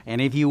And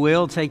if you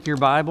will, take your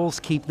Bibles,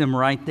 keep them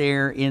right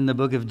there in the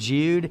book of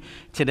Jude.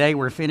 Today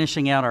we're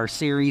finishing out our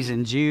series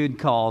in Jude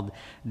called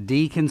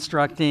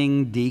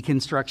Deconstructing,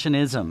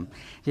 Deconstructionism.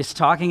 Just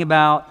talking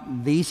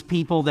about these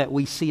people that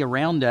we see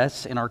around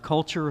us in our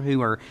culture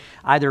who are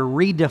either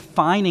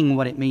redefining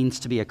what it means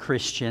to be a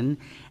Christian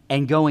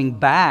and going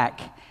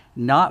back,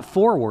 not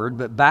forward,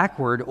 but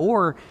backward,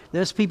 or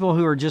those people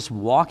who are just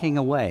walking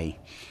away.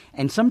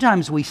 And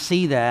sometimes we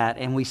see that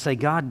and we say,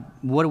 God,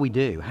 what do we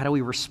do? How do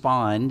we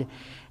respond?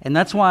 And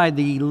that's why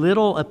the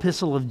little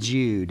epistle of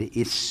Jude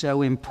is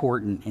so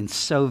important and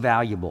so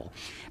valuable.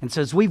 And so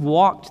as we've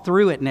walked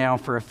through it now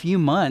for a few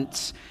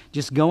months,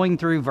 just going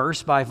through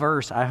verse by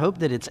verse, I hope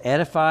that it's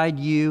edified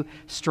you,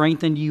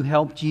 strengthened you,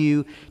 helped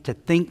you to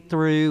think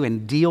through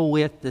and deal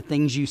with the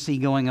things you see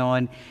going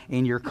on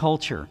in your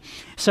culture.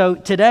 So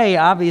today,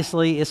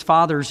 obviously, is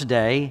Father's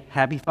Day.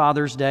 Happy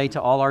Father's Day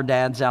to all our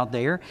dads out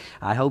there.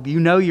 I hope you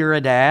know you're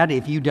a dad.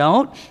 If you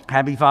don't,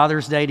 happy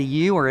Father's Day to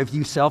you. Or if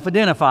you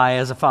self-identify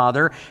as a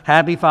father,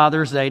 happy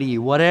Father's Day to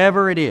you.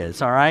 Whatever it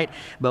is, all right?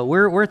 But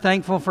we're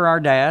thankful for our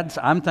dads.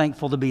 I'm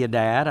thankful to be a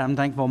dad. I'm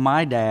thankful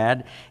my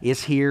dad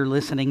is here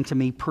listening to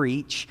me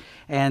preach.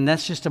 And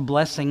that's just a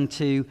blessing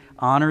to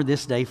honor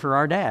this day for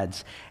our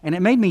dads. And it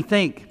made me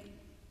think,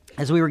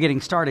 as we were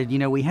getting started,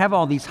 we have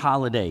all these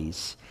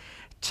holidays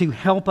to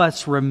help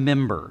us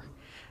remember.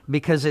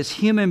 Because as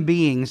human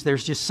beings,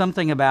 there's just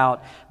something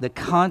about the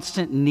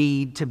constant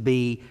need to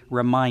be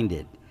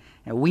reminded.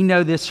 And we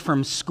know this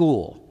from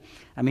school.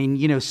 I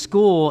mean,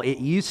 school, it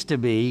used to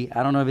be,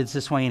 I don't know if it's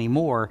this way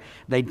anymore,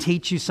 they'd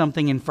teach you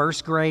something in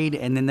first grade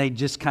and then they'd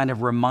just kind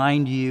of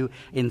remind you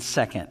in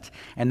second.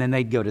 And then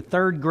they'd go to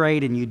third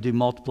grade and you'd do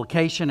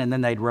multiplication and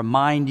then they'd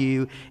remind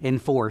you in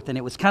fourth. And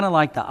it was kind of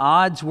like the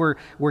odds were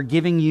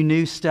giving you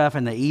new stuff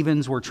and the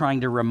evens were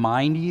trying to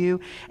remind you.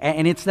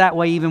 And it's that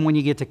way even when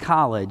you get to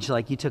college.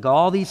 Like you took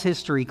all these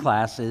history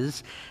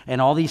classes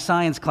and all these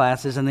science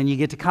classes and then you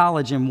get to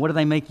college and what do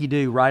they make you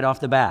do right off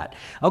the bat?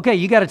 Okay,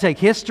 you got to take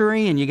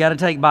history and you got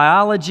to take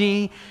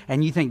biology,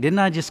 and you think, didn't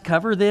I just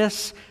cover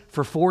this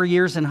for 4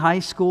 years in high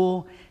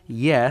school?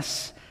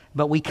 Yes,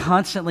 but we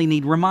constantly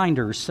need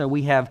reminders. So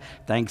we have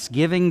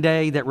Thanksgiving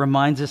Day that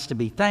reminds us to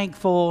be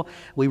thankful.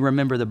 We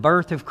remember the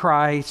birth of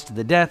Christ,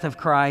 the death of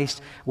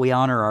Christ. We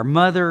honor our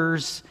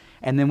mothers,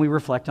 and then we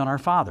reflect on our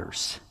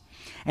fathers.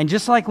 And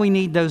just like we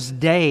need those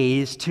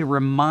days to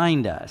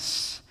remind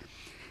us,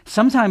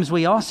 sometimes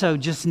we also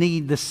just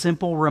need the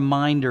simple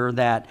reminder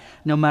that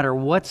no matter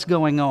what's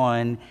going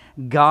on,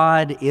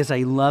 God is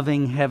a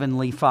loving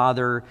Heavenly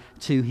Father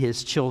to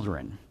His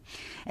children.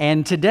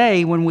 And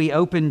today, when we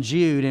open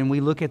Jude and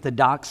we look at the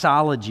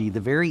doxology, the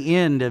very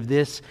end of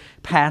this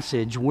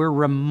passage, we're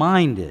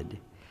reminded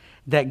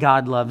that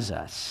God loves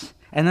us.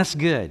 And that's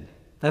good.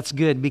 That's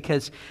good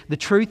because the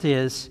truth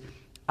is,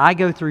 I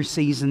go through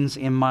seasons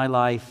in my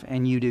life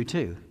and you do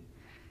too.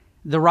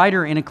 The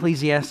writer in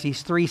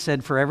Ecclesiastes 3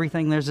 said, for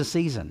everything there's a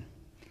season.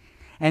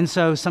 And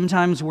so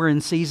sometimes we're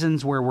in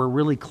seasons where we're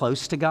really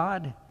close to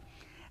God,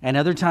 and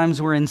other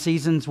times we're in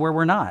seasons where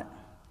we're not.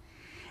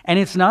 And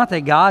it's not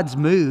that God's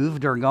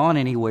moved or gone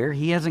anywhere.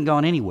 He hasn't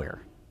gone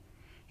anywhere.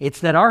 It's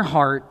that our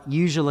heart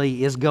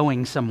usually is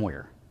going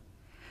somewhere.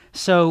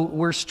 So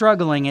we're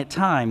struggling at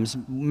times.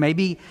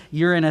 Maybe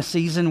you're in a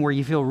season where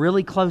you feel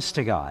really close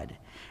to God,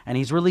 and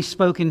He's really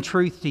spoken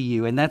truth to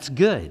you, and that's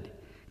good.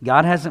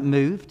 God hasn't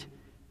moved.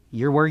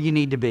 You're where you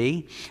need to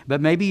be.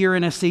 But maybe you're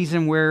in a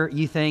season where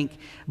you think,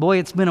 boy,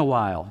 it's been a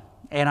while,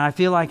 and I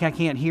feel like I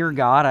can't hear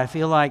God. I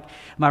feel like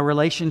my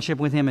relationship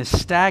with Him is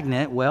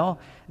stagnant. Well,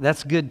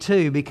 that's good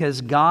too,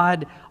 because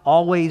God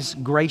always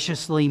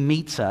graciously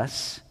meets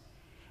us.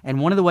 And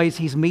one of the ways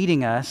He's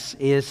meeting us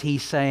is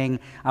He's saying,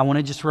 I want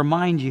to just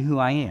remind you who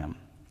I am.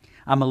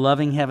 I'm a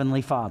loving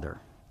Heavenly Father.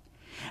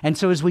 And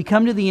so as we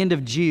come to the end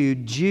of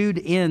Jude,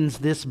 Jude ends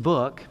this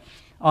book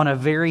on a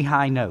very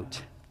high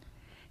note.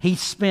 He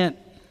spent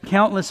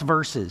countless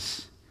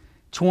verses,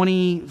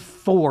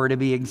 24 to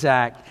be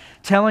exact,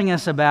 telling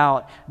us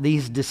about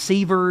these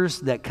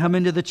deceivers that come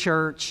into the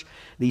church,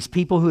 these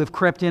people who have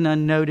crept in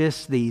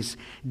unnoticed, these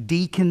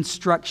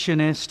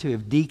deconstructionists who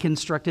have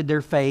deconstructed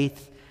their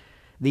faith,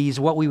 these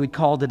what we would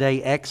call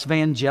today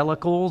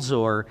ex-evangelicals,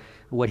 or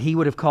what he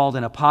would have called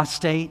an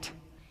apostate.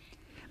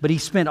 But he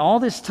spent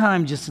all this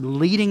time just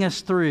leading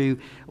us through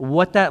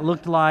what that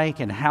looked like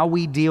and how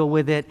we deal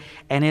with it.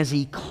 And as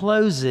he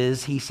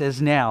closes, he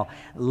says, now,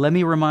 let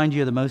me remind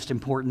you of the most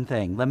important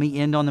thing. Let me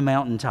end on the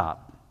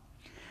mountaintop.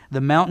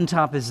 The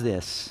mountaintop is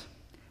this: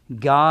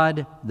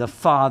 God the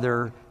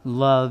Father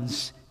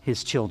loves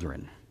His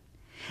children.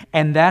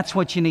 And that's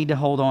what you need to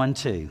hold on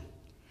to.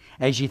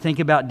 As you think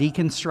about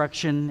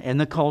deconstruction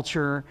and the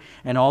culture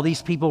and all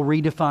these people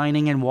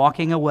redefining and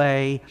walking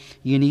away,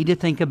 you need to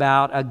think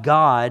about a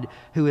God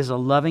who is a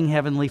loving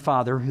Heavenly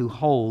Father who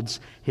holds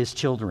His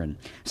children.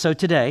 So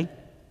today,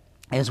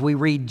 as we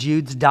read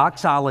Jude's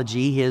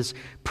doxology, his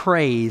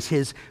praise,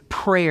 his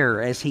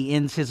prayer as he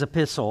ends his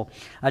epistle,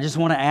 I just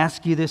want to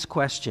ask you this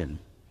question.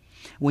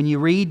 When you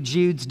read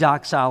Jude's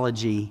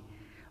doxology,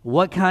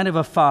 what kind of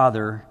a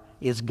father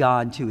is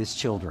God to His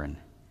children?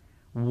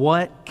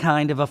 What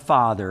kind of a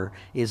father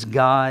is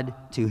God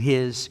to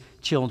his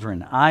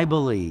children? I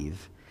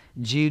believe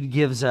Jude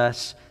gives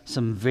us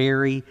some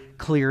very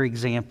clear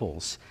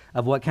examples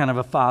of what kind of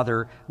a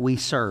father we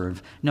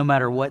serve, no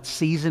matter what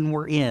season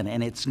we're in.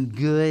 And it's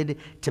good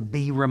to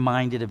be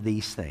reminded of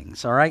these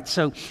things. All right,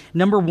 so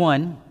number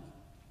one,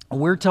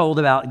 we're told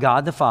about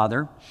God the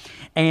Father,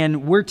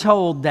 and we're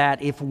told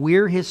that if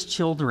we're his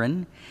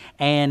children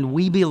and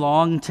we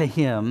belong to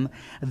him,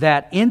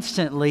 that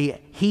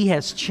instantly he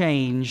has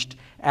changed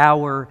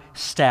our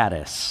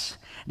status.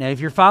 Now,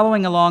 if you're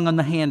following along on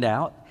the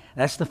handout,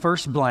 that's the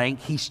first blank.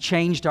 He's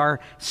changed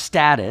our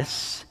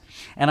status.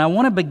 And I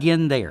want to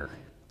begin there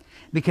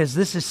because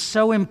this is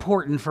so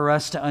important for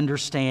us to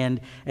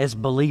understand as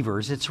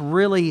believers. It's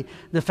really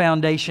the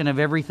foundation of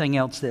everything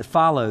else that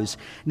follows.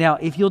 Now,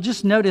 if you'll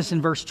just notice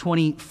in verse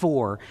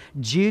 24,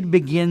 Jude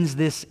begins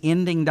this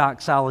ending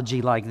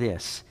doxology like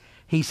this.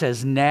 He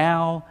says,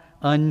 "Now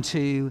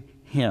unto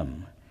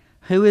him."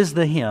 Who is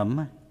the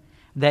him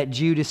that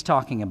Jude is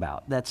talking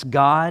about? That's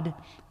God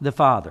the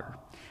Father.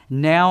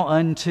 Now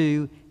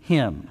unto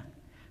him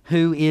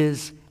who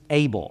is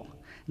able.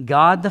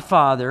 God the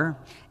Father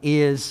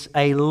is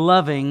a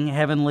loving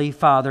heavenly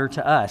Father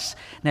to us.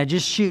 Now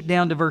just shoot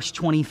down to verse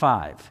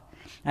 25.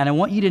 And I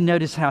want you to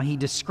notice how he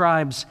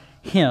describes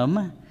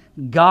him,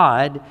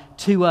 God,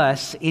 to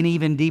us in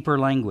even deeper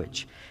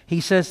language.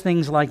 He says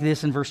things like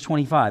this in verse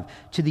 25.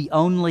 To the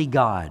only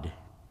God.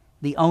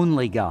 The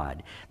only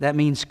God. That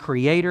means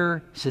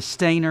creator,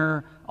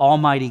 sustainer,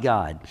 almighty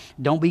God.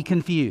 Don't be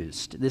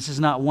confused. This is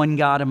not one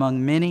God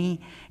among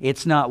many.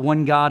 It's not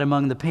one God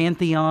among the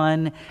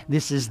pantheon.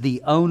 This is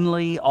the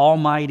only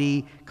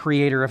almighty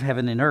creator of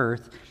heaven and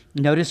earth.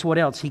 Notice what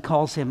else. He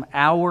calls him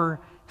our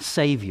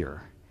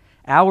Savior.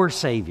 Our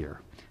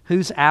Savior.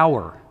 Who's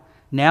our?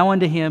 Now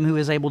unto him who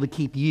is able to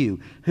keep you.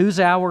 Who's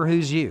our?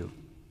 Who's you?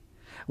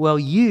 Well,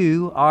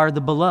 you are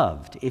the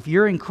beloved. If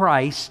you're in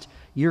Christ,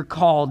 you're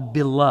called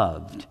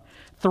beloved.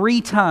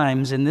 3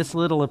 times in this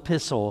little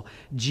epistle,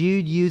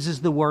 Jude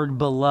uses the word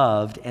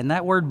beloved, and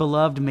that word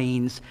beloved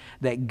means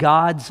that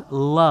God's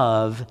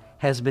love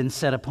has been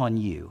set upon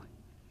you.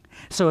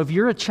 So if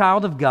you're a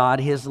child of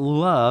God, his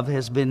love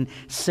has been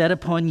set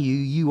upon you.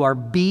 You are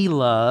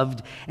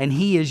beloved, and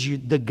he is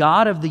the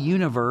God of the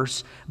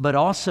universe, but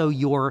also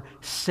your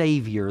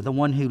Savior, the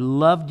one who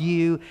loved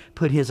you,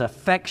 put his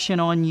affection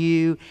on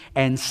you,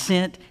 and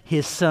sent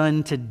his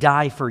Son to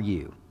die for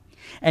you.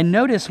 And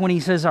notice when he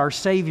says our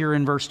Savior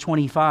in verse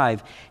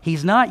 25,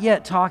 he's not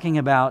yet talking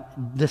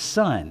about the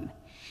Son.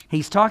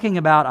 He's talking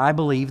about, I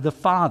believe, the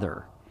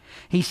Father.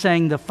 He's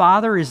saying the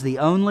Father is the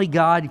only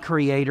God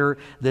creator,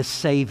 the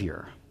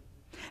Savior.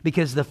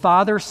 Because the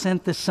Father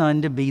sent the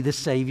Son to be the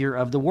Savior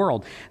of the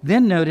world.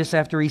 Then notice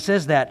after he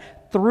says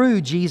that,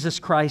 through Jesus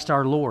Christ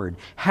our Lord.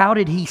 How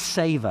did he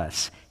save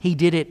us? He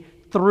did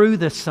it through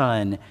the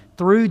Son,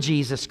 through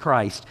Jesus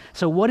Christ.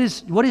 So what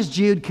is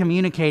Jude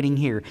communicating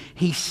here?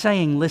 He's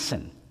saying,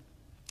 listen,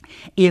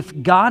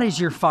 if God is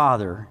your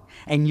Father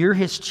and you're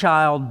his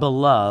child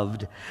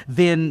beloved,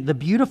 then the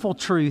beautiful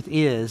truth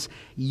is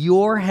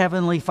your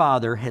heavenly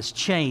Father has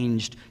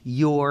changed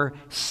your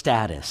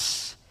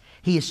status.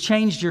 He has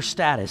changed your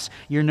status.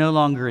 You're no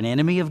longer an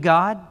enemy of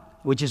God,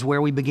 which is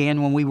where we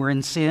began when we were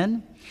in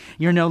sin.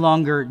 You're no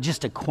longer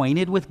just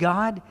acquainted with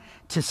God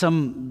to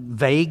some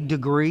vague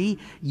degree.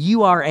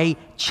 You are a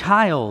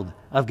child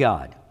of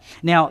God.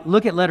 Now,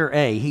 look at letter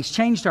A. He's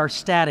changed our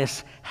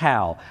status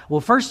how?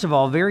 Well, first of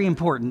all, very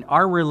important,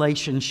 our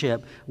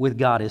relationship with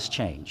God has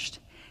changed.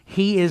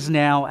 He is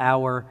now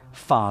our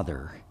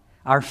Father.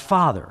 Our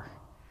Father.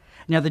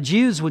 Now, the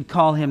Jews would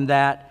call him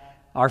that,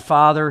 our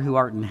Father who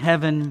art in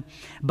heaven.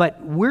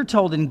 But we're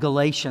told in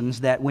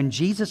Galatians that when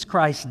Jesus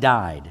Christ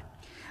died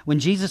on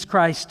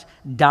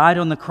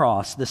the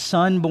cross, the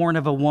Son born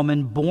of a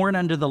woman, born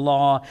under the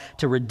law,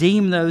 to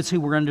redeem those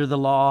who were under the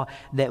law,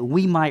 that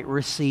we might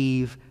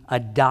receive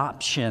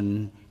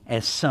adoption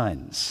as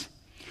sons.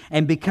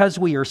 And because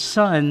we are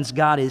sons,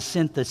 God has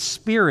sent the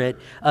Spirit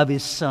of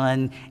his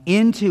Son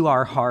into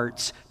our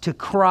hearts to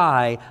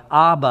cry,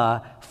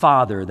 Abba,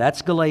 Father.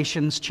 That's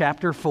Galatians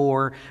chapter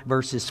 4,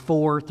 verses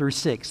 4 through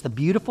 6. The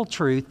beautiful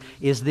truth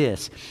is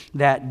this,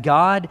 that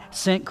God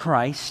sent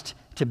Christ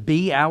to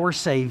be our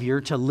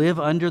Savior, to live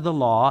under the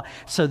law,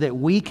 so that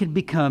we could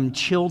become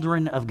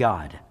children of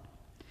God.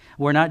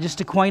 We're not just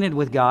acquainted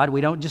with God.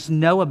 We don't just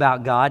know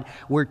about God.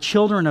 We're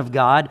children of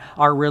God.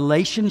 Our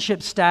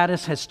relationship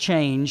status has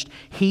changed.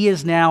 He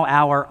is now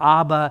our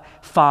Abba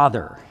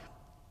Father.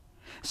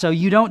 So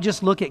you don't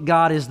just look at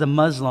God as the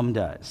Muslim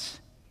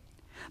does.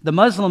 The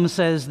Muslim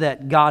says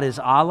that God is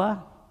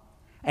Allah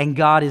and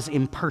God is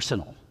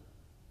impersonal.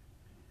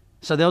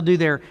 So they'll do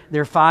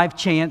their 5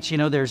 chants,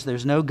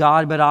 there's no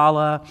God but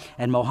Allah,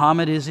 and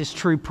Muhammad is his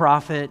true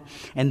prophet,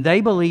 and they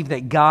believe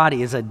that God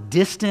is a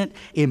distant,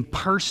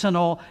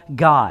 impersonal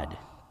God.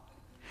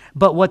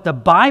 But what the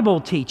Bible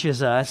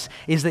teaches us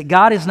is that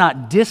God is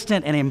not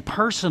distant and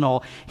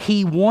impersonal.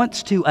 He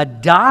wants to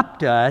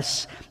adopt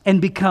us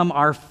and become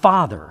our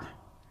Father.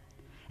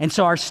 And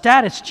so our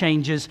status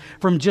changes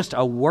from just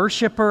a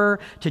worshiper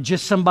to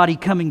just somebody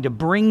coming to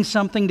bring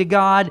something to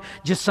God,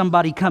 just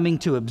somebody coming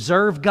to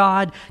observe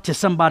God, to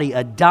somebody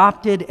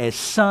adopted as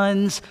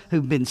sons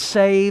who've been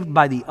saved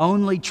by the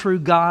only true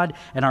God.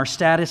 And our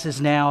status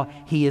is now,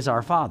 He is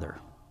our Father.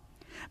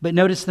 But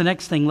notice the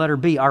next thing, letter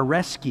B, our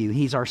rescue.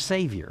 He's our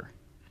Savior.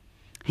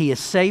 He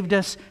has saved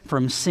us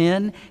from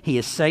sin. He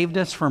has saved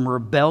us from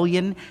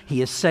rebellion.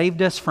 He has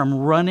saved us from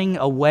running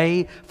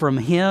away from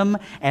Him.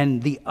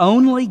 And the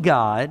only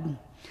God,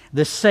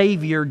 the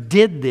Savior,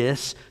 did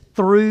this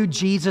through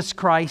Jesus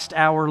Christ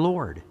our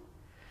Lord.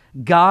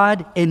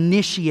 God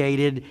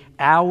initiated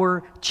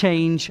our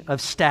change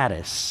of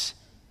status,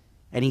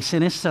 and He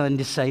sent His Son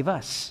to save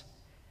us.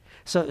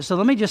 So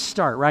let me just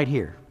start right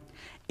here.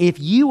 If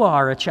you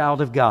are a child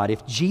of God,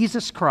 if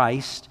Jesus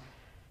Christ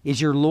is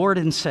your Lord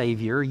and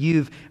Savior,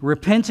 you've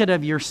repented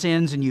of your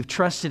sins and you've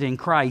trusted in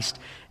Christ,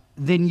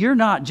 then you're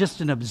not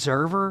just an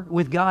observer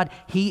with God.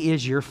 He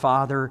is your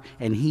Father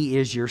and He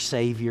is your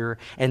Savior,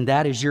 and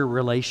that is your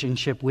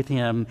relationship with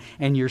Him,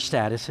 and your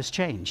status has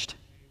changed.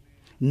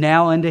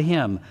 Now unto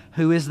Him.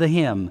 Who is the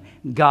Him?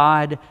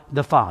 God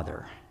the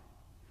Father.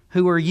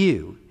 Who are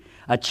you?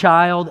 A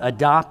child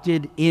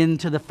adopted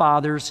into the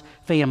Father's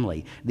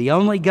family. The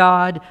only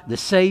God, the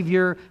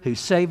Savior, who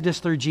saved us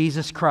through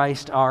Jesus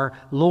Christ our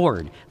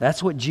Lord.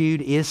 That's what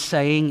Jude is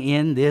saying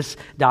in this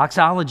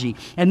doxology.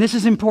 And this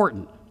is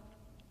important.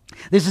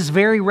 This is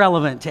very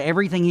relevant to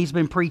everything he's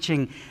been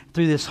preaching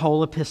through this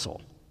whole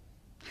epistle.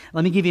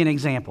 Let me give you an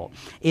example.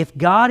 If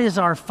God is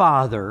our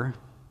Father,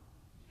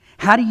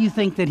 how do you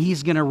think that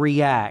He's going to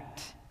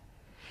react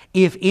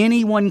if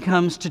anyone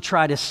comes to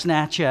try to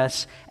snatch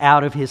us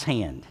out of His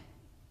hand?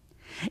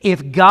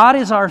 If God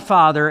is our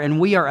Father and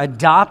we are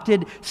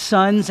adopted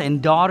sons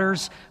and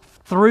daughters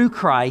through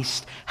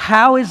Christ,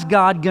 how is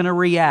God going to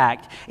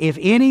react if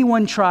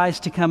anyone tries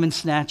to come and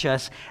snatch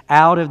us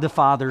out of the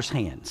Father's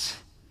hands?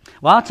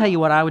 Well, I'll tell you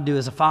what I would do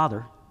as a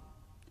father.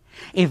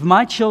 If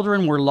my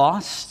children were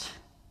lost,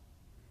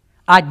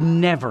 I'd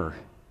never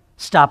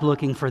stop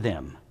looking for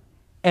them,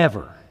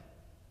 ever.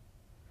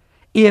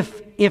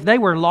 If they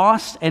were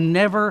lost and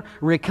never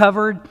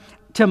recovered,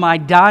 to my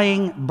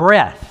dying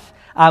breath,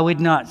 I would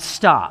not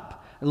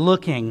stop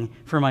looking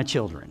for my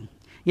children.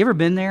 You ever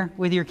been there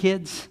with your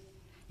kids?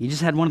 You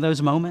just had one of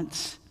those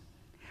moments?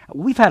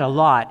 We've had a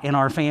lot in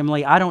our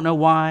family. I don't know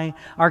why.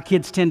 Our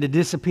kids tend to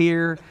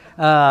disappear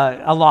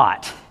a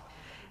lot.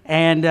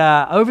 And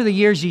over the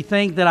years, you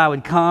think that I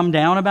would calm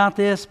down about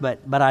this,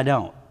 but I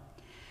don't.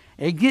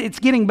 It's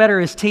getting better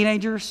as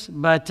teenagers,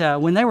 but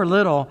when they were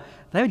little,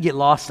 they would get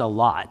lost a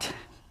lot.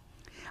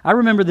 I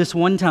remember this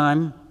one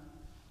time,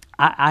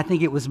 I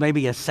think it was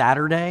maybe a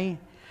Saturday,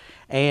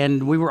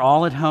 and we were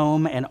all at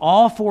home, and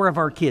all four of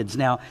our kids,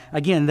 now,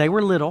 again, they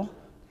were little,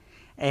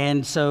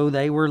 and so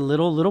they were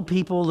little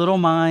people, little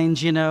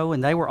minds, you know,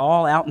 and they were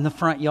all out in the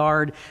front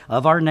yard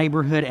of our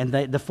neighborhood, and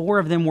the four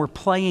of them were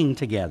playing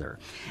together.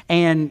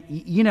 And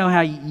you know how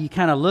you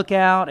kind of look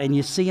out and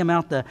you see them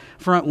out the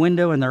front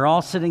window, and they're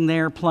all sitting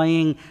there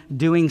playing,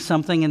 doing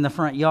something in the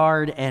front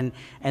yard, and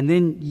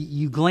then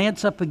you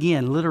glance up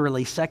again,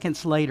 literally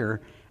seconds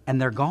later,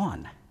 and they're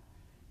gone.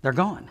 They're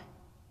gone.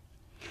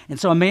 And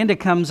so Amanda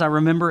comes, I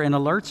remember, and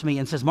alerts me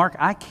and says, "Mark,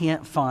 I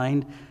can't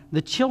find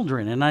the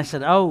children." And I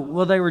said, "Oh,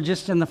 well, they were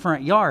just in the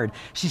front yard."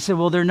 She said,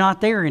 "Well, they're not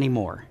there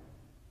anymore."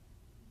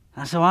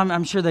 So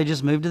I'm sure they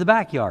just moved to the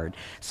backyard.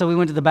 So we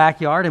went to the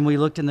backyard and we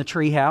looked in the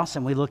treehouse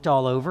and we looked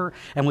all over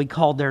and we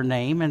called their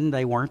name and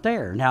they weren't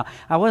there. Now,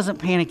 I wasn't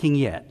panicking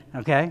yet,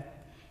 okay?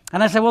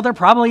 And I said, well, they're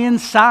probably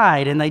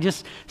inside and they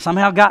just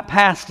somehow got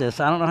past us.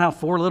 I don't know how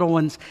four little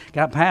ones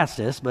got past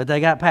us, but they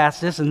got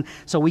past us. And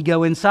so we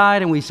go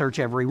inside and we search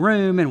every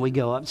room and we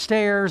go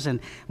upstairs and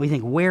we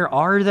think, where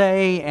are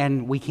they?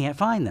 And we can't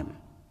find them.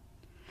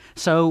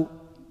 So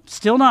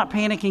still not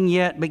panicking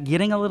yet, but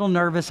getting a little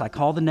nervous. I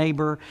call the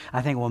neighbor.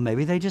 I think, well,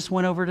 maybe they just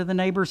went over to the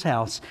neighbor's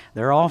house.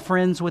 They're all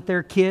friends with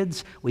their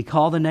kids. We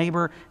call the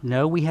neighbor.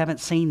 No, we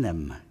haven't seen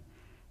them.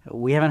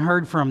 We haven't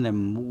heard from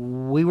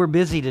them. We were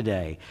busy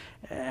today.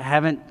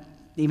 Haven't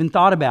even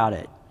thought about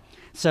it.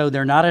 So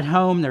they're not at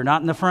home. They're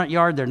not in the front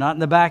yard. They're not in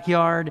the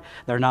backyard.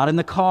 They're not in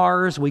the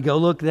cars. We go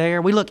look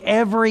there. We look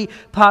every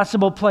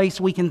possible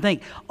place we can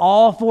think.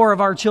 All four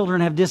of our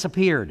children have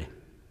disappeared.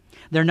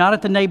 They're not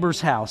at the neighbor's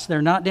house.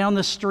 They're not down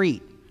the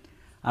street.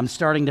 I'm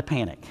starting to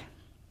panic.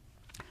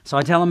 So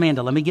I tell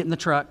Amanda, let me get in the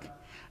truck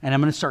and I'm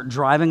going to start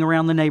driving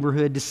around the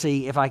neighborhood to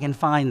see if I can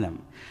find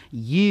them.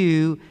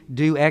 You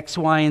do X,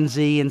 Y, and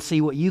Z and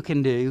see what you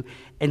can do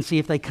and see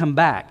if they come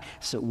back.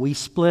 So we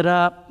split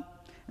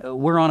up.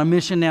 We're on a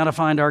mission now to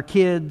find our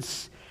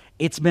kids.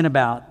 It's been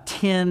about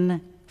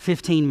 10,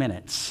 15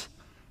 minutes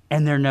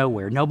and they're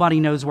nowhere. Nobody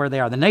knows where they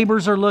are. The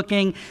neighbors are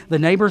looking. The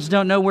neighbors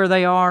don't know where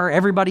they are.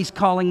 Everybody's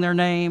calling their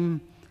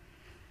name.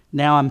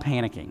 Now I'm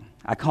panicking.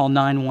 I call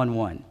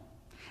 911.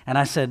 And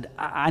I said,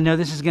 I know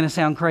this is going to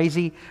sound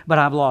crazy, but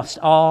I've lost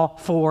all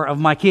four of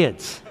my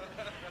kids.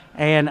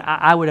 And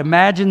I would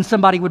imagine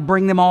somebody would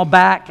bring them all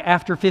back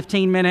after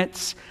 15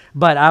 minutes,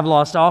 but I've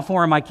lost all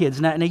 4 of my kids.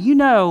 Now you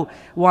know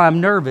why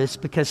I'm nervous,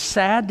 because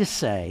sad to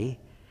say,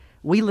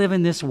 we live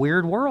in this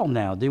weird world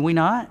now, do we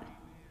not?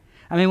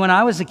 I mean, when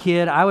I was a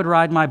kid, I would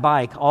ride my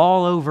bike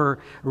all over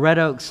Red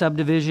Oak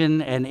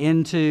subdivision and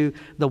into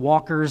the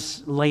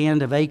Walker's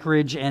land of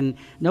acreage, and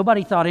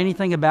nobody thought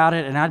anything about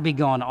it, and I'd be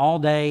gone all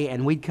day,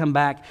 and we'd come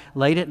back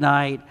late at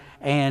night,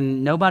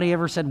 and nobody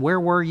ever said, where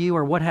were you,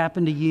 or what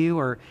happened to you,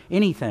 or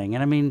anything.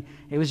 And I mean,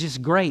 it was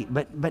just great.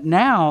 But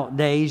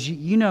nowadays,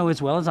 you know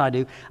as well as I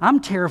do, I'm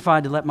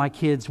terrified to let my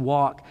kids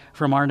walk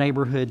from our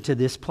neighborhood to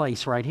this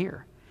place right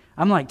here.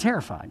 I'm like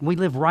terrified. We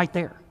live right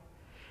there.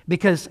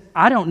 Because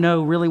I don't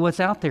know really what's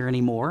out there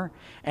anymore.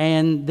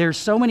 And there's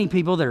so many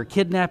people that are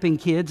kidnapping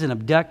kids and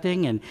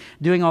abducting and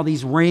doing all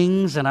these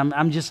rings. And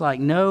I'm just like,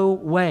 no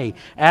way.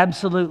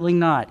 Absolutely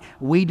not.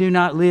 We do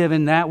not live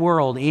in that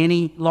world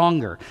any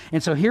longer.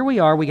 And so here we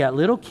are. We got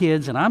little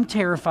kids, and I'm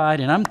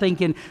terrified. And I'm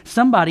thinking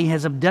somebody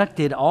has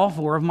abducted all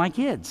 4 of my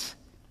kids.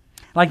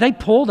 Like, they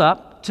pulled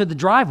up to the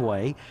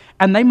driveway,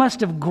 and they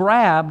must have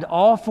grabbed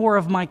all 4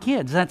 of my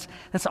kids. That's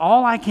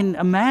all I can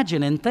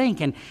imagine and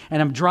think. And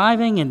I'm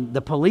driving, and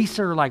the police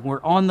are like,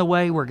 we're on the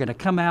way. We're going to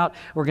come out.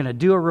 We're going to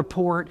do a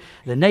report.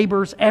 The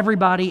neighbors,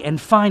 everybody. And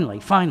finally,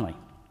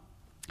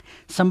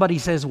 somebody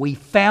says, we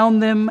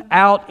found them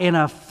out in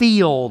a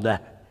field.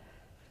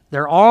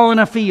 They're all in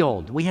a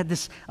field. We had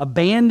this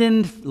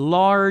abandoned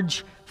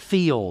large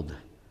field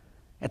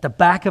at the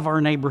back of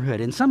our neighborhood.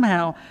 And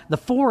somehow the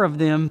 4 of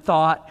them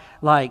thought,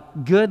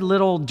 like good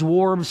little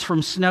dwarves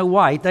from Snow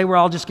White, they were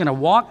all just going to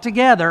walk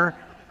together,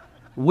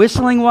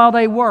 whistling while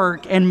they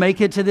work, and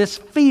make it to this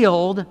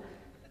field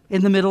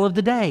in the middle of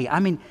the day. I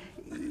mean,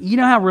 you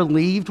know how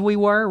relieved we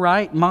were,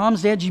 right?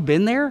 Moms, dads, you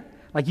been there?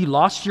 Like, you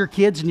lost your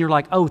kids and you're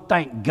like, oh,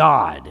 thank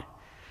God.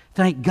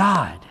 Thank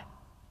God.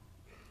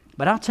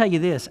 But I'll tell you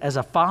this, as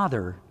a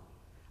father,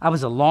 I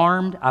was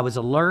alarmed, I was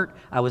alert,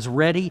 I was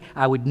ready.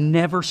 I would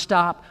never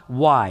stop.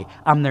 Why?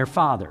 I'm their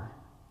father.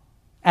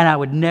 And I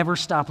would never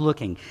stop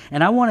looking.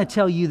 And I want to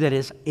tell you that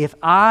if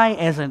I,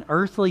 as an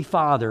earthly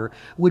father,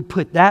 would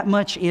put that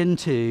much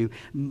into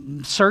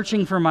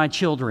searching for my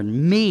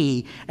children,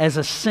 me, as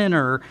a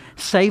sinner,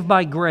 saved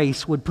by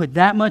grace, would put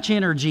that much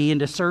energy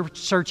into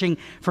searching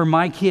for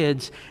my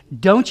kids,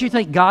 don't you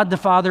think God the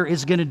Father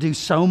is going to do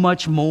so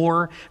much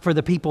more for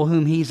the people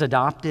whom He's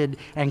adopted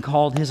and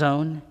called His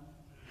own?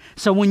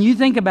 So when you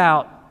think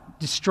about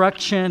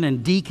destruction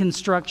and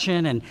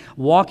deconstruction and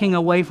walking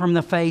away from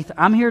the faith,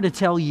 I'm here to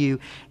tell you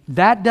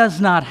that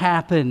does not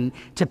happen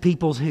to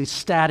people whose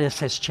status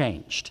has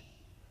changed.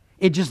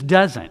 It just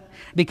doesn't.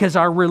 Because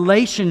our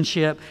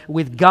relationship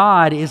with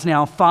God is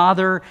now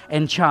father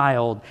and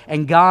child,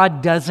 and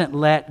God doesn't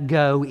let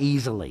go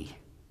easily.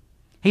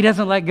 He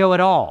doesn't let go at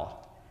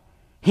all.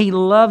 He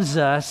loves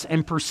us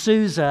and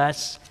pursues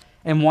us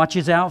and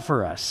watches out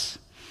for us.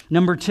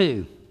 Number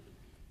 2.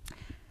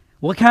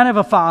 What kind of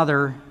a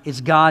father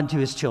is God to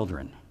His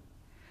children?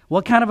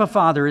 What kind of a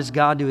father is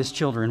God to His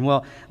children?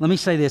 Well, let me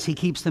say this. He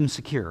keeps them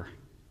secure.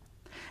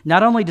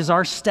 Not only does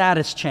our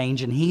status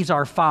change and He's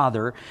our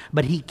Father,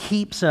 but He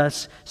keeps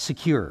us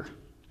secure.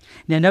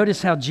 Now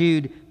notice how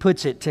Jude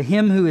puts it, to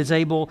Him who is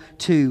able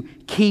to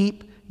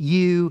keep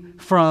you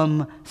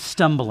from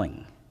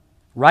stumbling.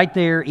 Right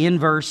there in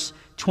verse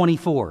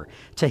 24.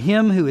 To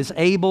Him who is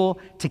able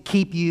to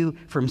keep you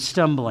from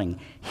stumbling.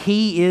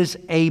 He is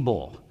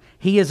able.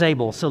 He is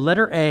able. So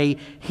letter A,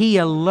 He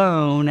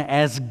alone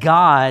as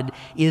God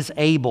is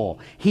able.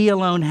 He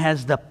alone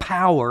has the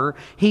power.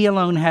 He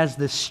alone has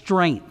the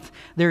strength.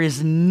 There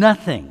is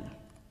nothing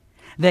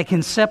that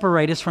can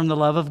separate us from the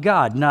love of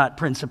God. Not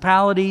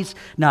principalities,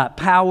 not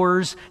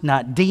powers,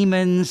 not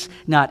demons,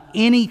 not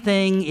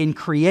anything in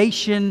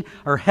creation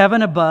or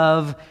heaven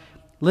above.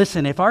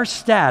 Listen, if our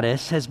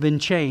status has been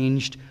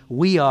changed,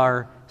 we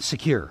are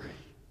secure.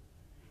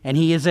 And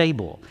He is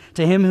able.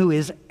 To Him who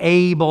is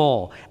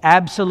able,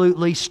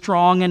 absolutely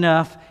strong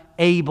enough,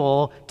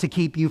 able to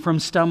keep you from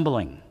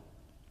stumbling.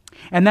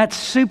 And that's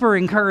super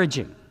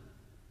encouraging.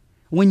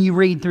 When you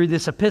read through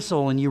this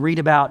epistle and you read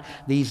about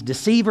these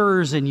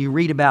deceivers and you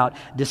read about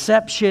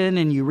deception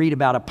and you read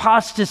about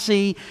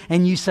apostasy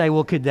and you say,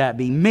 well, could that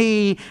be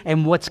me?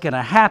 And what's going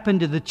to happen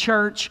to the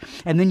church?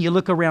 And then you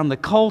look around the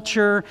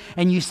culture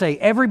and you say,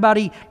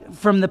 everybody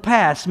from the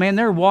past, man,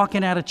 they're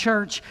walking out of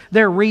church.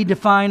 They're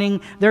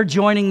redefining. They're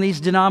joining these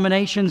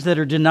denominations that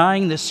are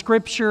denying the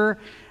Scripture.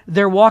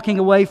 They're walking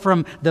away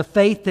from the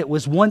faith that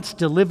was once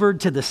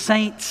delivered to the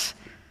saints.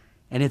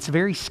 And it's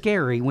very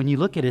scary when you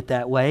look at it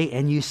that way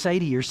and you say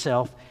to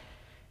yourself,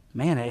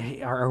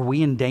 man, are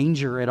we in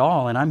danger at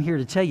all? And I'm here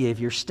to tell you, if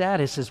your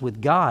status is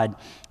with God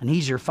and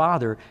He's your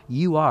Father,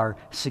 you are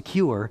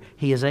secure.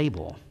 He is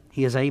able.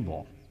 He is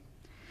able.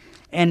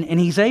 And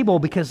He's able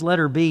because,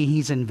 letter B,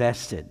 He's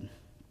invested.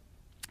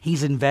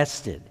 He's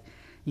invested.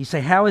 You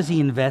say, how is He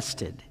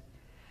invested?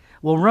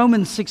 Well,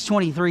 Romans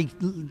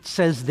 6:23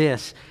 says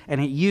this, and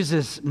it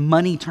uses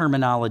money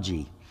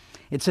terminology.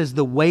 It says,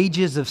 the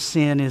wages of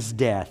sin is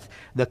death.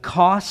 The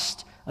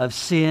cost of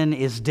sin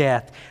is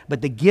death,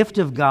 but the gift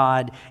of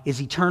God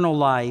is eternal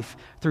life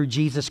through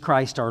Jesus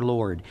Christ our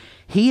Lord.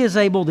 He is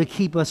able to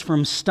keep us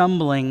from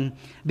stumbling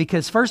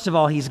because, first of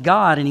all, He's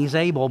God and He's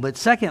able, but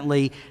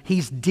secondly,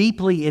 He's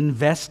deeply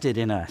invested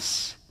in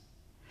us.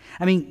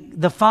 I mean,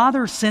 the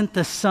Father sent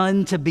the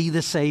Son to be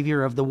the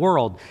Savior of the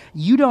world.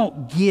 You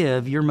don't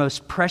give your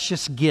most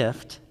precious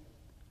gift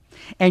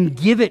and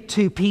give it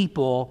to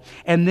people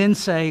and then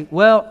say,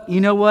 well,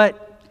 you know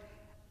what?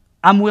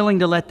 I'm willing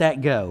to let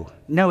that go.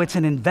 No, it's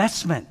an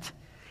investment.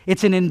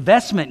 It's an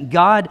investment.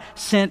 God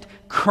sent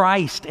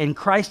Christ, and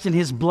Christ in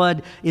His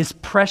blood is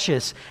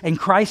precious, and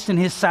Christ in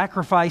His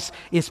sacrifice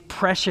is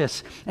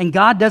precious, and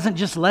God doesn't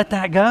just let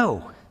that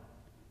go.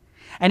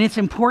 And it's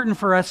important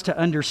for us to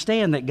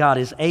understand that God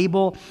is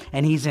able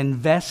and He's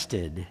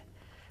invested,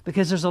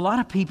 because there's a lot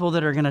of people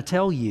that are going to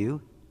tell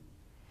you,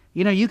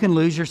 you know, you can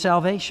lose your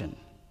salvation.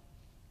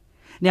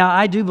 Now,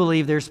 I do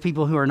believe there's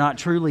people who are not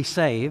truly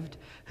saved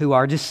who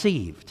are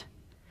deceived.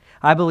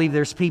 I believe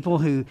there's people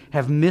who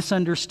have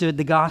misunderstood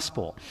the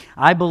gospel.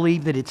 I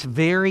believe that it's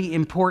very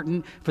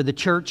important for the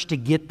church to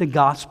get the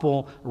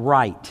gospel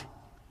right.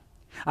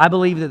 I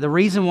believe that the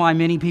reason why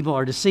many people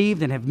are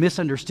deceived and have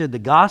misunderstood the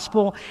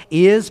gospel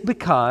is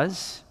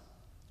because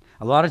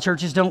a lot of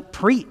churches don't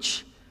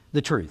preach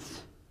the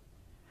truth.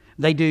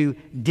 They do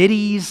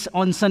ditties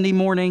on Sunday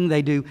morning.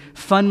 They do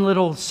fun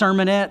little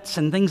sermonettes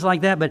and things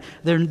like that, but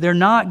they're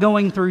not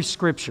going through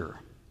Scripture.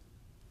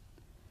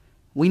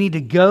 We need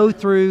to go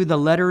through the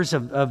letters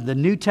of the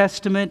New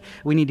Testament.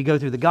 We need to go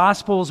through the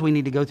Gospels. We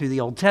need to go through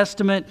the Old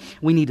Testament.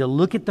 We need to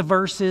look at the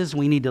verses.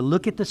 We need to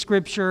look at the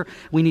Scripture.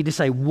 We need to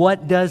say,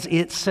 what does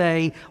it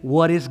say?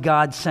 What is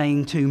God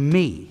saying to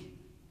me?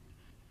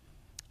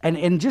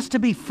 And just to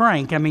be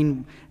frank, I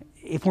mean,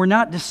 if we're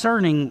not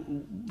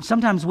discerning,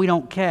 sometimes we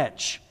don't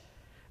catch.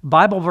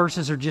 Bible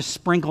verses are just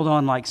sprinkled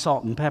on like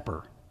salt and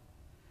pepper.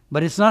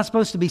 But it's not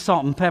supposed to be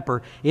salt and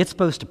pepper. It's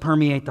supposed to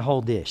permeate the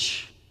whole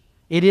dish.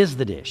 It is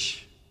the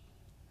dish.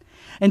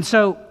 And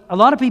so a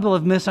lot of people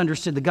have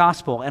misunderstood the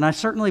gospel, and I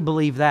certainly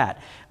believe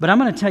that. But I'm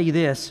going to tell you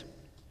this.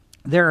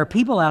 There are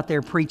people out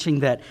there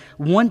preaching that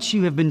once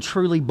you have been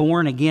truly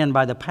born again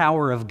by the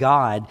power of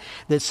God,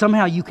 that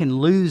somehow you can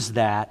lose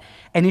that.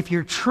 And if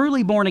you're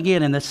truly born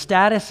again and the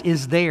status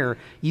is there,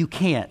 you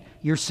can't.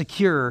 You're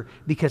secure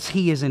because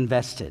He is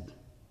invested.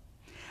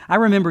 I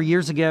remember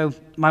years ago,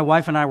 my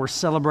wife and I were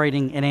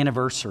celebrating an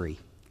anniversary.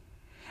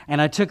 And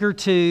I took her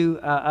to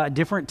a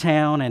different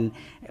town, and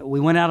we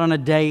went out on a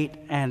date.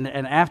 And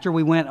after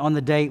we went on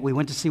the date, we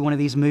went to see one of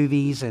these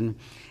movies. And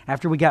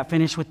after we got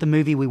finished with the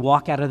movie, we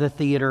walk out of the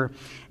theater.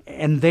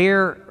 And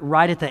there,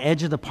 right at the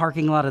edge of the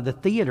parking lot of the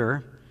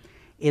theater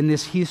in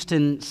this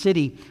Houston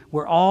city,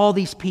 were all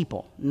these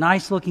people,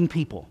 nice-looking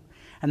people.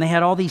 And they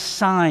had all these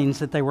signs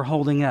that they were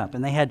holding up.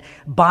 And they had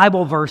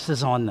Bible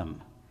verses on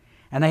them.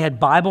 And they had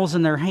Bibles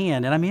in their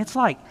hand. And I mean, it's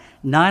like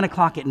 9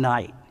 o'clock at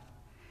night.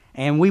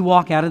 And we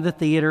walk out of the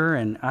theater,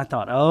 and I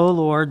thought, oh,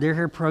 Lord, they're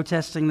here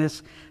protesting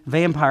this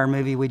vampire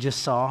movie we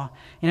just saw.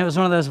 You know, it was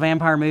one of those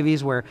vampire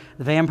movies where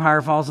the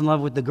vampire falls in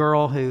love with the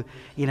girl who,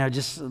 you know,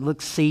 just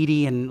looks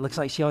seedy and looks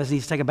like she always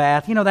needs to take a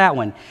bath. You know, that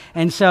one.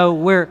 And so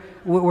we're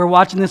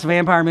watching this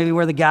vampire movie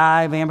where the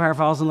vampire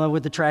falls in love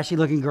with the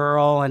trashy-looking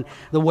girl, and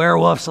the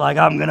werewolf's like,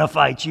 I'm going to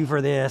fight you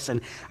for this. And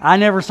I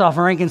never saw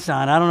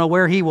Frankenstein. I don't know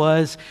where he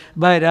was,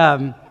 but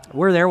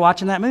we're there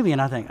watching that movie,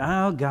 and I think,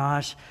 oh,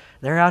 gosh.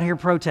 They're out here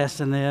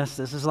protesting this.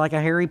 This is like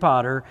a Harry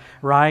Potter,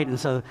 right? And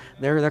so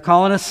they're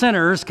calling us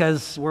sinners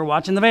because we're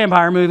watching the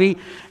vampire movie.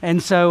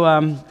 And so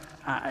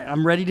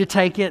I'm ready to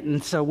take it.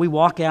 And so we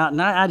walk out, and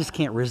I just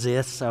can't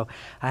resist. So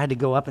I had to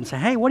go up and say,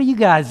 hey, what are you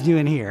guys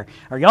doing here?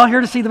 Are y'all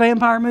here to see the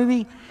vampire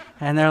movie?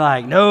 And they're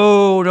like,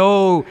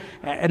 no.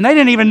 And they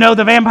didn't even know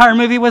the vampire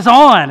movie was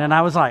on. And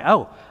I was like,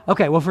 oh,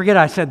 okay, well, forget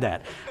I said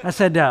that. I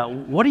said,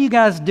 what are you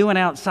guys doing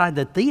outside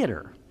the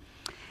theater?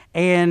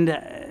 And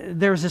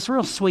there was this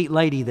real sweet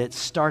lady that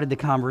started the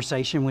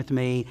conversation with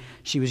me.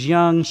 She was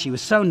young. She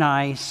was so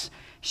nice.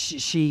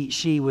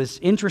 She was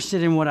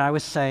interested in what I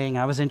was saying.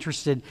 I was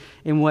interested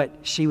in what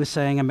she was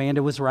saying.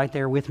 Amanda was right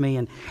there with me.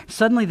 And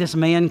suddenly this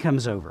man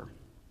comes over.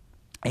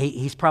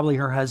 He's probably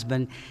her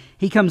husband.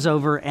 He comes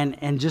over,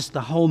 and just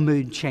the whole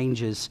mood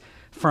changes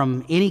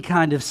from any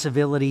kind of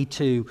civility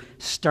to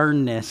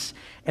sternness.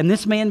 And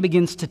this man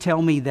begins to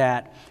tell me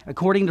that,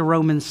 according to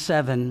Romans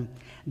 7,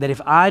 that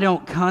if I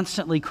don't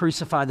constantly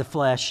crucify the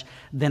flesh,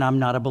 then I'm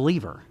not a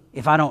believer.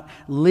 If I don't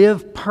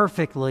live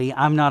perfectly,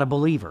 I'm not a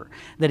believer.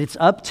 That it's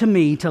up to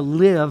me to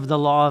live the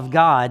law of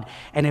God.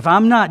 And if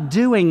I'm not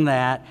doing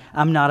that,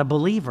 I'm not a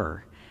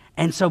believer.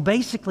 And so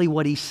basically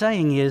what he's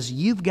saying is,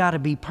 you've got to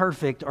be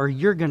perfect or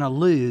you're going to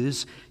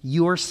lose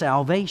your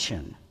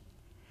salvation.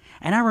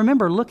 And I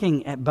remember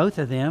looking at both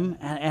of them,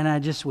 and I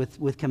just,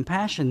 with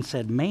compassion,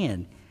 said,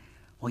 man,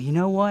 well, you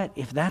know what?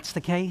 If that's the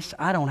case,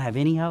 I don't have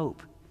any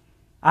hope.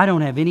 I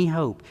don't have any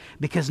hope,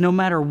 because no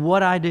matter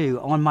what I do,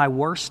 on my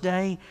worst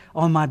day,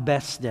 on my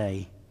best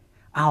day,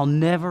 I'll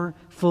never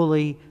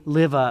fully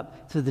live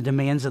up to the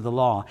demands of the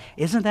law.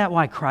 Isn't that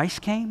why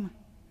Christ came?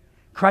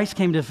 Christ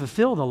came to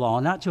fulfill the law,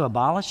 not to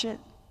abolish it.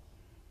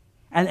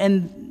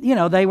 And you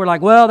know, they were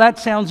like, well, that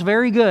sounds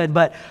very good,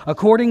 but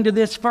according to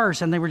this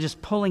verse, and they were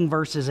just pulling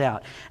verses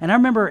out. And I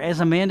remember as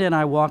Amanda and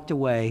I walked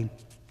away,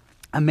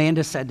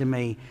 Amanda said to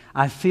me,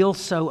 I feel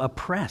so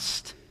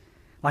oppressed.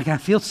 Like I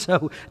feel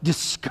so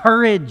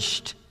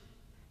discouraged.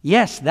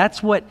 Yes,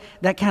 that's what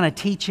that kind of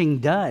teaching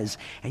does.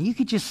 And you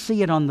could just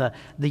see it on the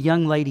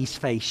young lady's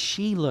face.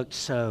 She looked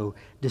so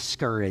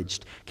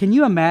discouraged. Can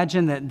you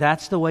imagine that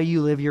that's the way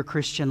you live your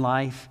Christian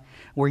life,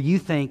 where you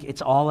think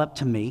it's all up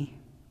to me?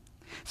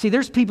 See,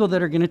 there's people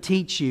that are going to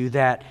teach you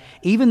that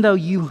even though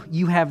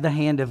you have the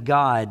hand of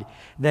God,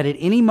 that at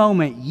any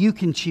moment you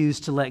can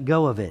choose to let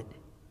go of it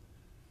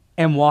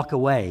and walk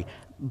away.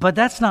 But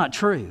that's not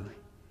true.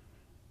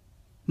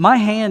 My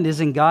hand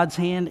is in God's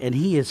hand, and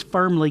He is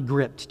firmly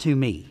gripped to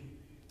me.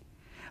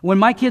 When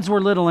my kids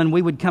were little and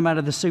we would come out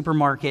of the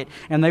supermarket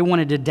and they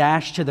wanted to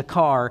dash to the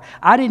car,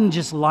 I didn't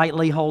just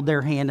lightly hold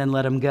their hand and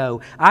let them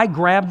go. I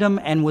grabbed them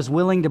and was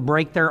willing to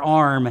break their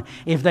arm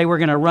if they were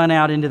going to run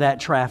out into that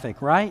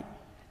traffic, right?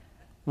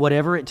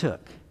 Whatever it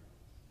took.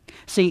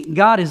 See,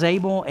 God is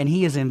able, and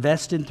He is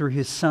invested through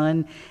His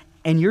Son,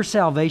 and your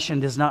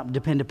salvation does not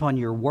depend upon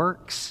your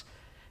works.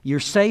 You're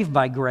saved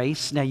by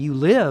grace. Now, you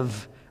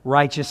live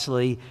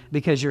righteously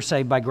because you're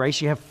saved by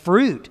grace. You have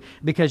fruit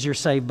because you're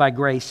saved by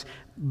grace,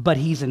 but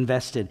He's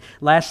invested.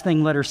 Last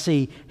thing, letter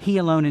C, He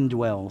alone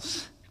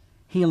indwells.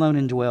 He alone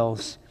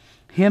indwells.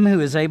 Him who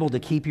is able to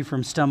keep you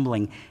from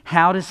stumbling.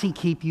 How does He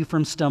keep you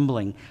from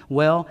stumbling?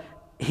 Well,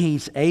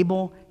 He's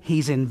able,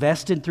 He's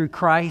invested through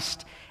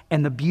Christ,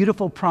 and the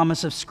beautiful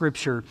promise of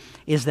Scripture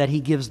is that He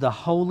gives the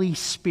Holy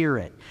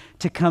Spirit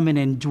to come in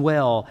and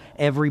dwell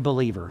every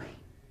believer.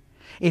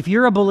 If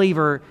you're a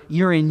believer,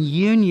 you're in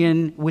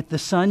union with the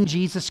Son,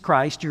 Jesus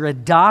Christ. You're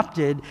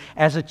adopted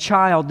as a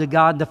child to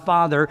God the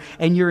Father,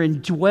 and you're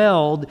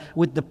indwelled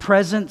with the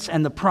presence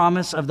and the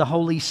promise of the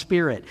Holy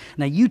Spirit.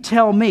 Now, you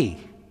tell me,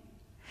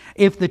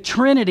 if the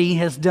Trinity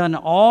has done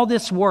all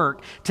this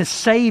work to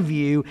save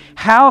you,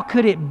 how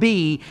could it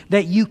be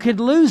that you could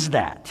lose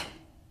that?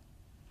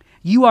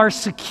 You are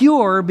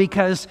secure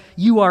because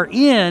you are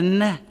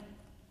in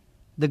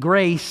the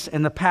grace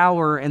and the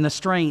power and the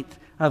strength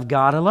of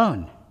God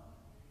alone.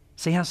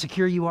 See how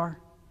secure you are?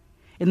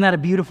 Isn't that a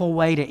beautiful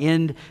way to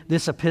end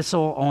this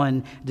epistle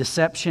on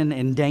deception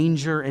and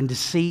danger and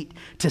deceit?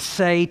 To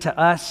say to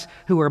us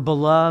who are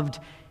beloved,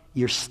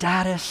 your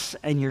status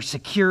and your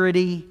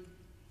security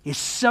is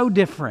so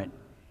different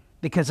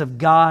because of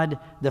God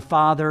the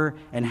Father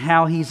and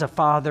how He's a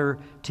Father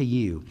to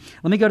you.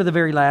 Let me go to the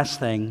very last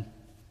thing.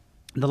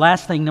 The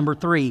last thing, number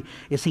 3,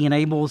 is He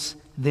enables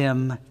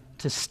them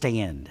to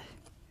stand.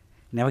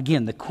 Now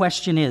again, the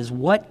question is,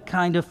 what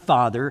kind of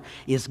Father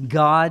is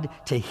God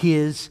to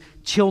His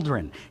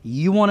children?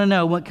 You want to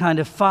know what kind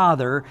of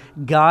Father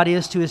God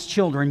is to His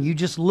children? You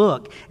just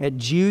look at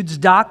Jude's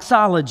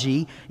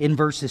doxology in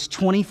verses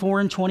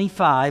 24 and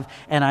 25,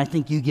 and I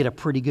think you get a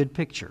pretty good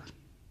picture.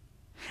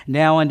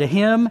 Now unto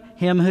Him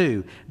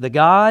who? The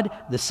God,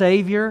 the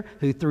Savior,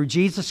 who through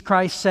Jesus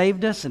Christ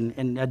saved us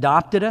and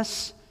adopted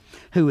us,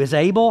 who is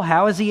able.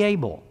 How is He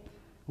able?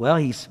 Well,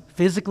 He's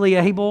physically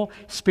able,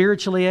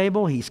 spiritually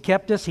able. He's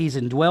kept us. He's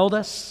indwelled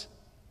us.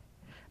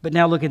 But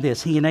now look at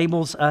this. He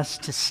enables us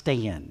to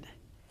stand.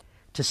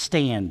 To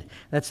stand.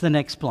 That's the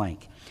next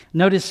blank.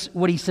 Notice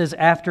what He says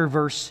after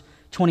verse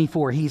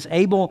 24. He's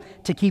able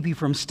to keep you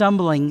from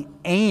stumbling,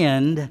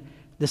 and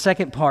the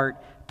second part,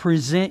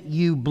 present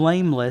you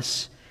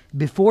blameless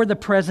before the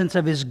presence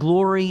of His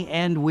glory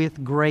and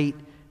with great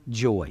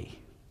joy.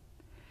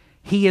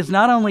 He is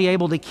not only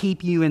able to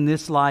keep you in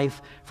this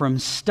life from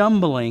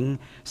stumbling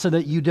so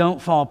that you don't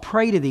fall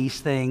prey to these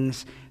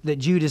things that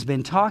Jude has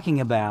been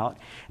talking about,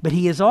 but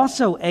He is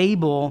also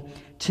able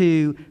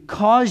to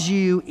cause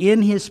you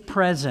in His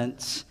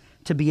presence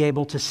to be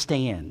able to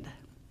stand.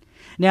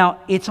 Now,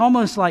 it's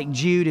almost like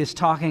Jude is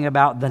talking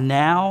about the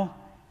now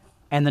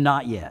and the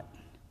not yet,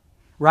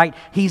 right?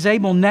 He's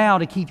able now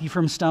to keep you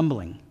from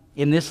stumbling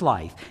in this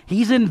life.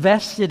 He's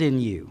invested in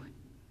you.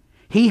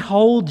 He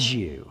holds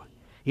you.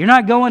 You're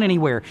not going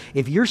anywhere.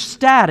 If your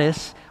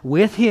status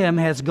with Him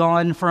has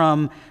gone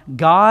from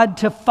God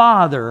to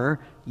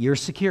Father, you're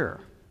secure.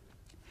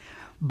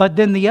 But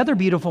then the other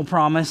beautiful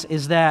promise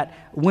is that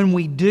when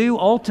we do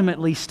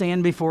ultimately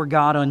stand before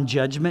God on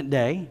Judgment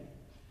Day,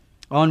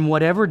 on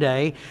whatever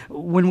day,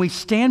 when we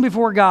stand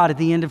before God at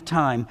the end of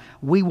time,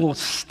 we will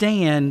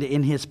stand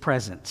in His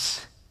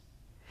presence.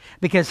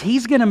 Because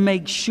He's going to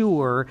make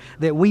sure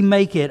that we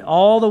make it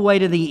all the way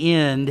to the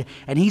end,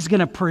 and He's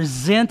going to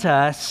present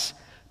us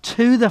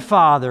to the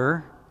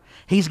Father.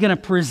 He's going to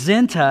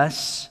present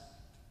us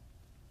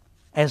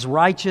as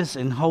righteous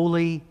and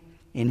holy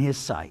in His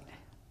sight.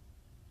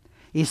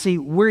 You see,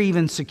 we're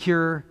even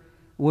secure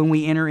when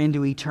we enter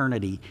into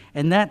eternity.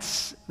 And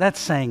that's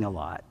saying a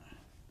lot.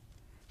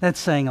 That's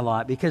saying a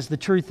lot, because the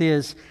truth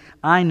is,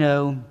 I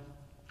know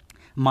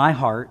my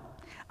heart.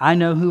 I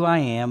know who I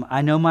am.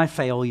 I know my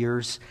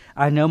failures.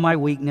 I know my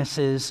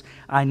weaknesses.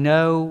 I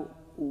know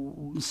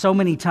so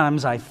many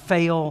times I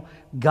fail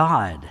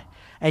God.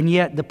 And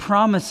yet the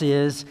promise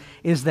is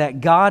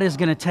that God is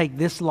going to take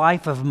this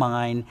life of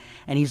mine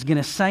and He's going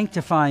to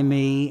sanctify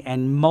me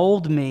and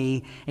mold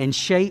me and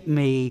shape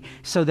me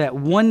so that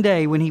one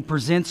day when He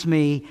presents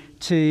me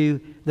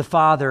to the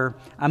Father,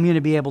 I'm going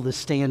to be able to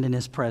stand in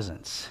His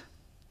presence.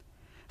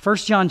 1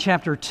 John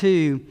chapter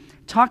 2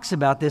 talks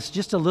about this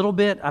just a little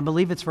bit. I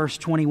believe it's verse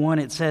 21.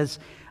 It says,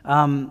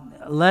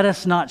 let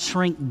us not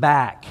shrink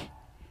back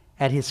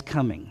at His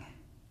coming.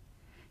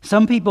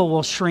 Some people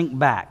will shrink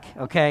back,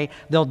 okay?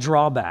 They'll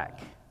draw back.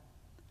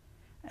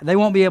 They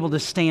won't be able to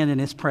stand in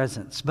His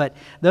presence. But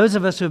those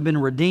of us who have been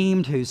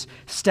redeemed, whose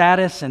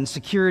status and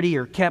security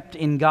are kept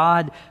in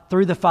God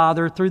through the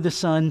Father, through the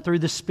Son, through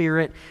the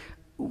Spirit,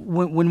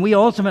 when we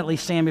ultimately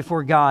stand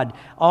before God,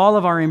 all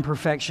of our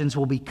imperfections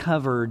will be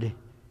covered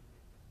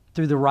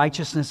through the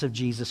righteousness of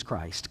Jesus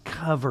Christ.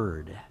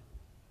 Covered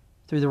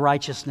through the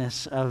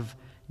righteousness of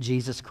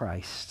Jesus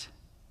Christ.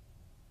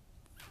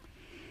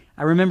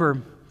 I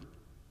remember,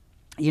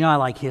 I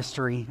like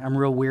history. I'm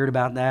real weird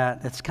about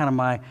that. That's kind of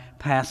my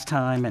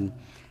pastime. And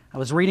I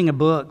was reading a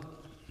book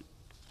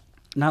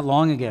not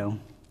long ago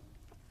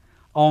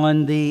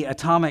on the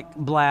atomic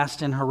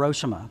blast in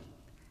Hiroshima.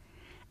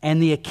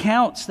 And the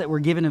accounts that were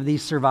given of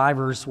these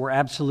survivors were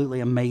absolutely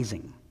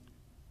amazing.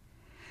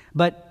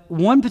 But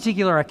one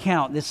particular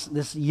account,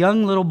 this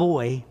young little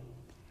boy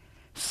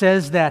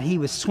says that he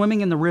was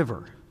swimming in the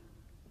river.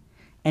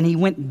 And he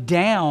went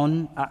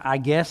down, I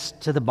guess,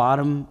 to the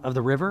bottom of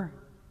the river.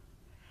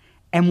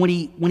 And when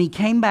he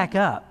came back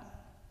up,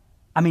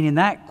 in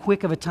that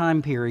quick of a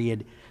time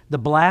period, the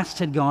blast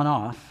had gone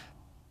off.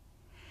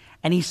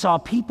 And he saw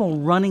people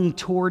running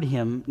toward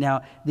him.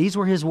 Now, these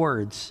were his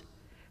words.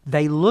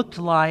 They looked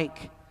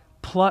like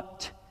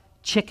plucked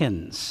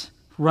chickens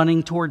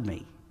running toward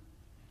me.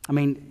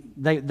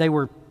 They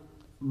were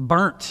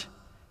burnt.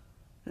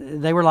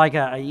 They were like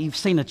you've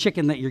seen a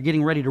chicken that you're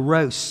getting ready to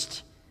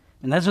roast.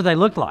 And that's what they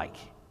looked like.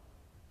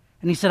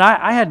 And he said,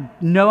 I had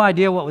no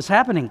idea what was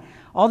happening.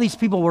 All these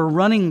people were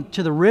running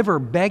to the river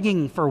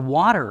begging for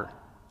water.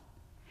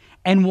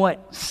 And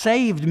what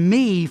saved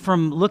me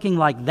from looking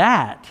like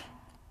that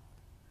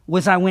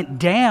was I went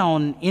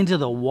down into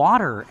the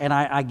water. And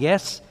I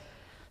guess,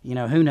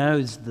 who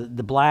knows,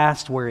 the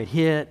blast, where it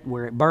hit,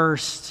 where it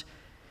burst,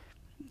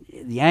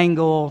 the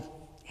angle,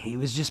 he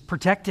was just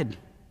protected.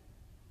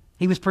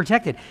 He was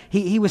protected.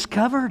 He was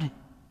covered.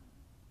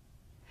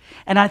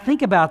 And I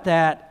think about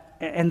that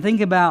and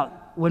think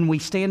about when we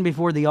stand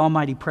before the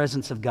almighty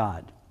presence of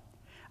God.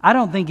 I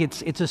don't think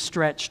it's a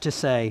stretch to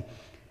say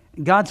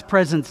God's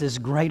presence is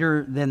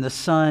greater than the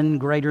sun,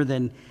 greater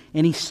than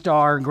any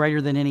star,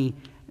 greater than any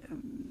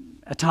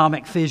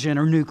atomic fission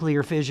or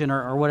nuclear fission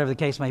or whatever the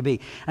case may be.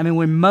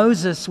 When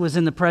Moses was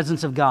in the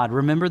presence of God,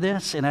 remember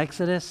this in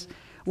Exodus?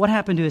 What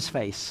happened to his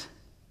face?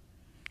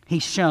 He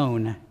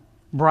shone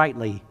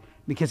brightly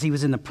because he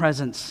was in the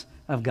presence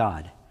of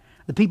God.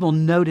 The people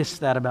noticed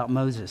that about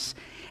Moses.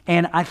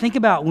 And I think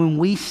about when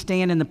we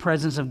stand in the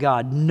presence of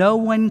God, no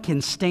one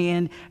can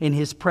stand in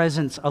His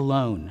presence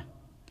alone.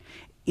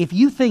 If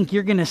you think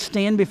you're going to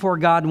stand before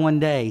God one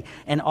day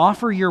and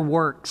offer your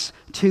works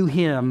to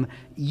Him,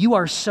 you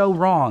are so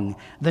wrong.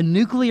 The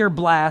nuclear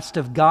blast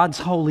of God's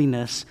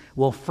holiness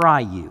will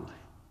fry you.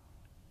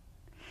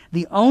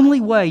 The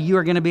only way you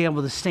are going to be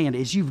able to stand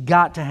is you've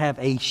got to have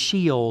a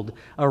shield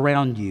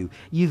around you.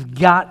 You've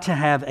got to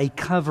have a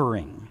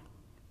covering.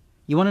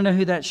 You want to know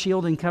who that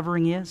shield and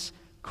covering is?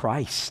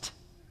 Christ.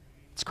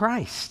 It's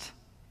Christ.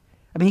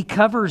 He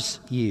covers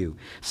you.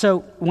 So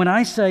when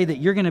I say that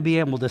you're going to be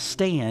able to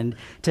stand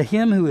to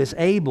Him who is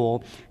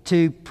able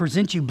to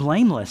present you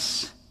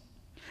blameless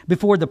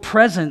before the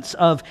presence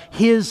of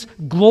His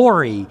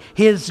glory,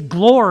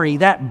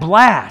 that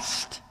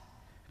blast,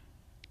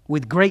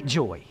 with great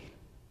joy.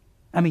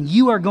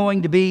 You are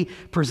going to be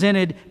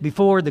presented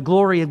before the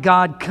glory of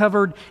God,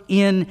 covered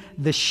in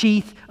the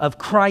sheath of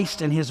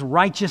Christ and His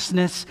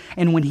righteousness.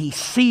 And when He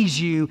sees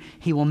you,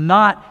 He will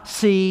not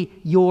see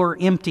your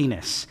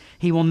emptiness.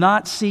 He will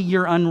not see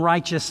your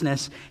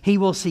unrighteousness. He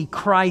will see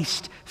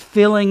Christ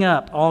filling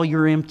up all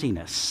your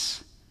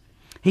emptiness.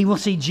 He will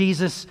see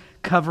Jesus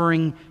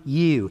covering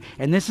you.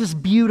 And this is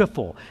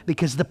beautiful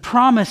because the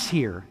promise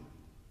here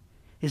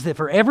is that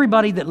for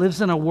everybody that lives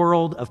in a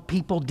world of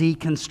people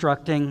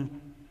deconstructing,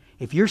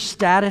 if your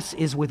status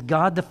is with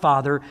God the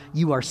Father,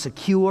 you are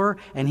secure,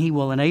 and He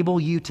will enable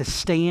you to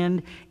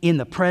stand in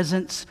the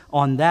presence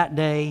on that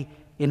day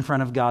in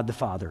front of God the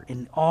Father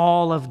in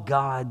all of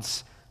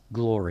God's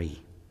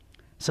glory.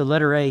 So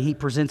letter A, He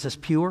presents us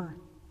pure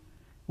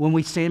when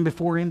we stand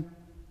before Him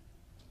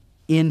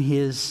in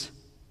His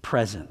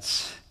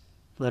presence.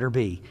 Letter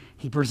B,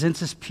 He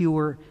presents us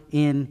pure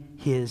in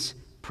His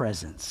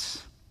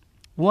presence.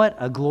 What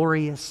a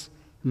glorious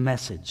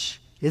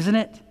message, isn't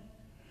it?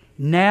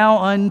 Now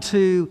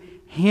unto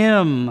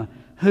Him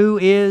who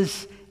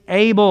is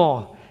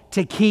able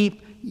to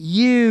keep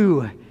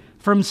you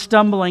from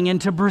stumbling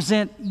and to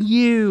present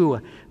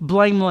you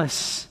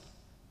blameless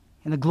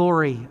in the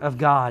glory of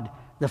God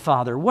the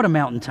Father. What a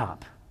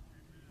mountaintop.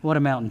 What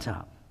a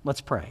mountaintop. Let's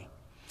pray.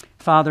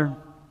 Father,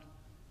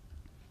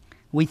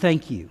 We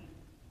thank you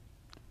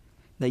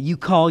that you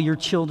call your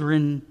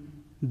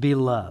children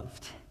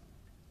beloved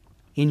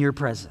in your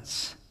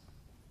presence,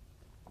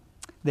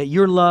 that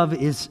your love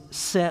is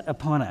set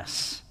upon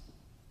us.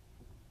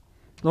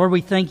 Lord,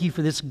 we thank you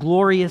for this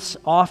glorious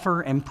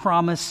offer and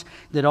promise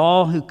that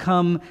all who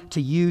come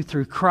to you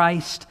through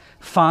Christ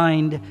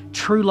find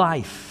true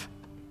life.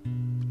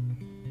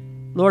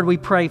 Lord, we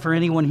pray for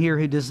anyone here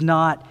who does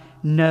not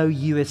know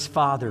you as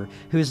Father,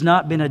 who has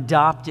not been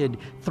adopted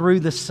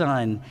through the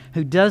Son,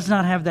 who does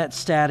not have that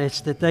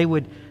status, that they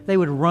would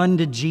run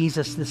to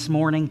Jesus this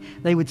morning.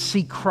 They would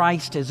see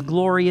Christ as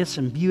glorious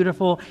and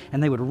beautiful,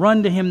 and they would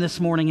run to him this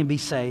morning and be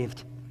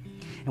saved.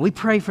 And we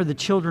pray for the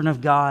children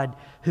of God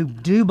who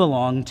do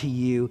belong to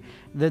you,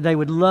 that they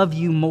would love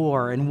you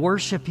more and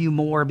worship you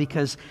more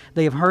because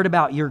they have heard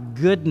about your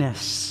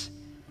goodness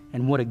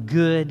and what a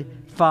good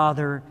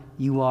Father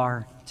you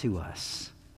are to us.